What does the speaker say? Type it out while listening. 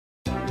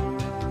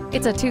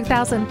It's a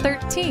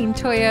 2013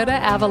 Toyota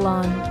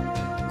Avalon.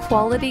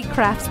 Quality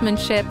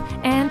craftsmanship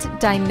and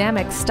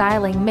dynamic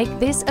styling make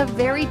this a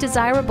very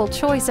desirable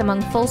choice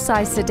among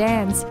full-size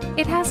sedans.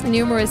 It has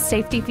numerous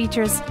safety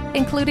features,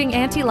 including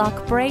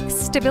anti-lock brakes,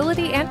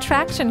 stability and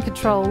traction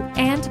control,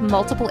 and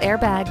multiple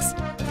airbags.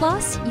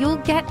 Plus, you'll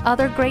get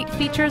other great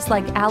features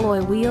like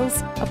alloy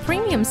wheels, a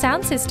premium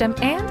sound system,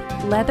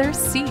 and leather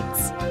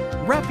seats.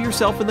 Wrap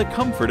yourself in the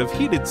comfort of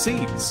heated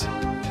seats.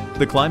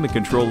 The climate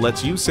control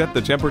lets you set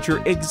the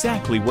temperature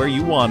exactly where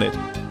you want it.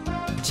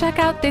 Check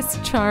out this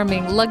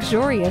charming,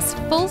 luxurious,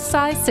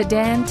 full-size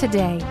sedan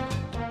today.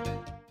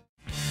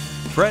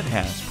 Fred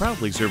Haas,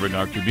 proudly serving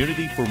our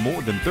community for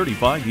more than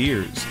 35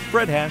 years.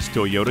 Fred Haas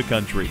Toyota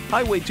Country,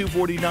 Highway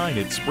 249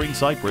 at Spring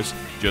Cypress,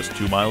 just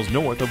 2 miles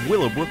north of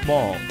Willowbrook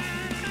Mall.